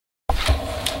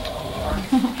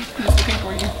He's looking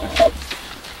for you.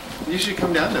 You should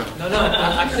come down now. No,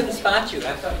 I couldn't spot you.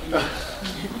 I thought you...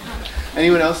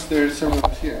 Anyone else? There's several of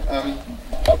us here.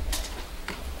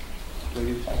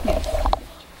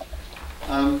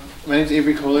 My name's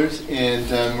Avery Kohlers,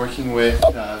 and I'm working with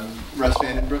Russ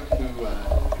Vandenbroucke, who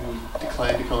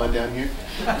declined to come on down here,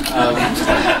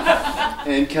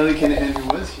 and Kelly Kinahan, who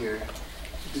was here.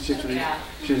 Did she have to leave? Yeah.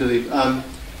 She had to leave.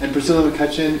 And Priscilla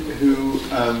McCutcheon, who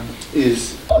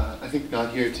is, I think,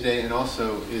 not here today, and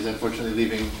also is unfortunately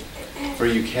leaving for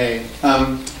UK.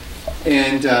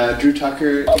 And Drew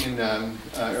Tucker in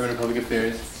Urban and Public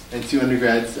Affairs, and two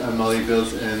undergrads, Molly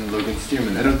Bills and Logan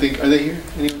Stearman. I don't think, are they here?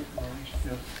 Anyone?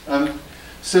 No.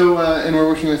 And we're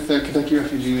working with Kentucky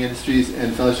Refugee Ministries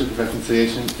and Fellowship of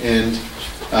Reconciliation, and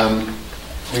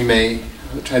we may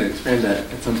try to expand that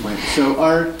at some point. So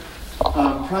our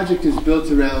project is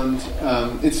built around,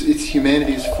 it's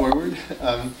humanities forward.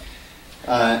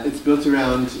 It's built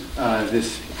around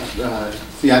this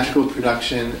theatrical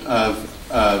production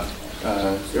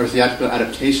or theatrical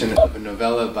adaptation of a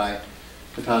novella by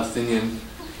the Palestinian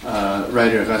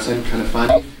writer Ghassan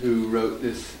Kanafani, who wrote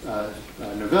this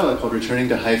novella called Returning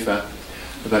to Haifa,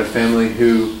 about a family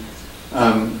who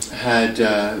had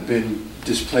been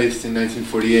displaced in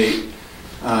 1948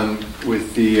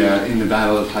 with in the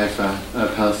Battle of Haifa, a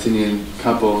Palestinian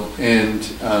couple, and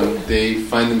they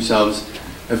find themselves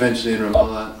eventually in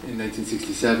Ramallah in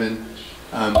 1967.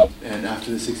 And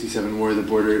after the 1967 war, the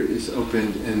border is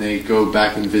opened, and they go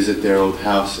back and visit their old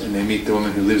house, and they meet the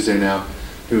woman who lives there now,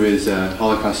 who is a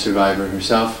Holocaust survivor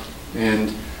herself,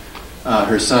 and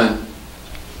her son.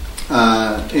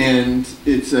 And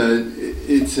it's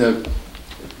a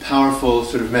powerful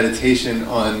sort of meditation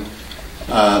on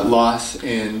loss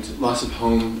of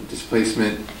home,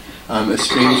 displacement,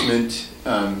 estrangement,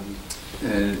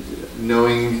 and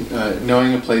knowing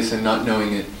a place and not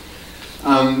knowing it.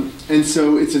 And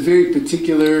so it's a very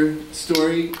particular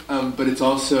story, but it's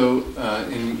also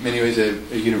in many ways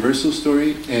a universal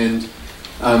story. And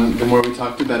the more we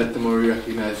talked about it, the more we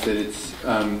recognized that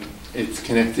it's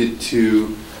connected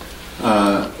to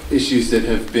issues that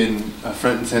have been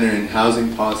front and center in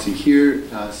housing policy here.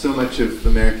 So much of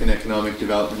American economic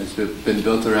development has been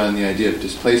built around the idea of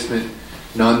displacement,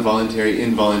 non-voluntary,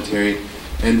 involuntary,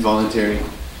 and voluntary.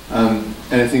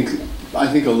 And I think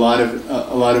a lot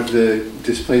of the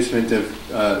displacement of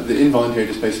the involuntary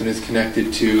displacement is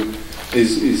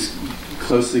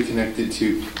closely connected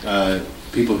to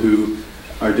people who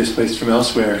are displaced from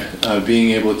elsewhere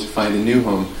being able to find a new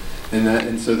home,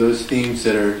 and so those themes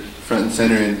that are front and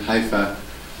center in Haifa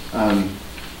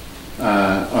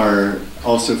are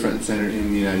also front and center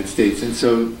in the United States, and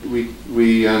so we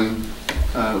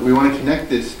want to connect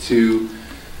this to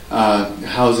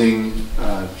housing.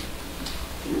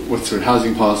 What sort of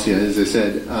housing policy, as I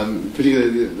said,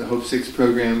 particularly the Hope 6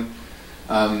 program,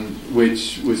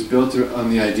 which was built on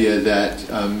the idea that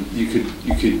you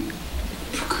could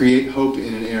create hope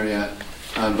in an area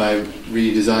by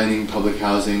redesigning public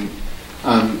housing,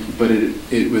 but it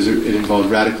involved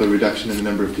radical reduction in the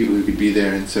number of people who could be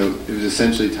there, and so it was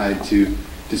essentially tied to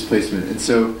displacement. And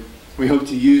so we hope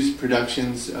to use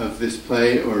productions of this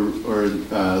play or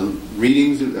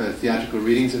readings, theatrical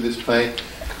readings of this play,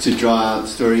 to draw out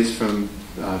stories from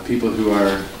people who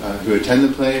attend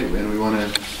the play, and we want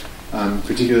to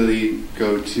particularly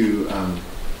go to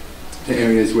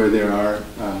areas where there are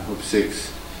Hope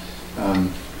 6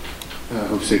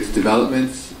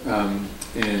 developments,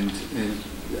 and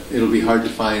it'll be hard to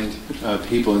find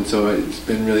people, and so it's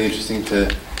been really interesting to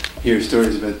hear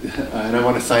stories about. And I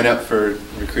want to sign up for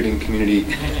Recruiting Community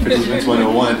Participants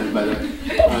 101, by the way.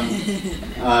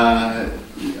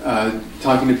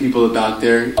 Talking to people about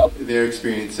their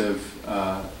experience of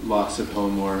loss of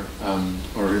home or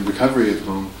recovery of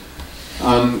home.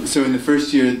 So in the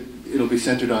first year, it'll be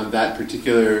centered on that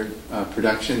particular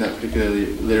production, that particular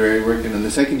literary work, and in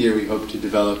the second year, we hope to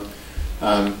develop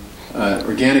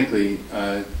organically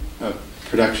a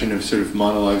production of sort of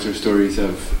monologues or stories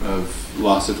of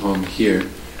loss of home here.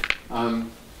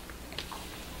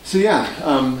 So yeah.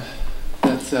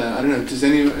 That's, I don't know, does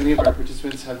any of our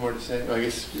participants have more to say? Oh, I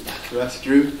guess Russ,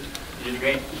 Drew? You did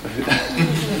great.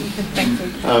 Thank you.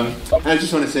 I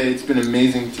just want to say it's been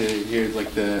amazing to hear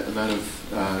the amount of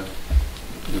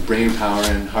brain power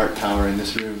and heart power in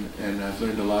this room, and I've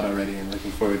learned a lot already and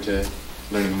looking forward to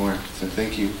learning more. So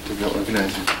thank you to the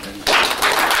organizers.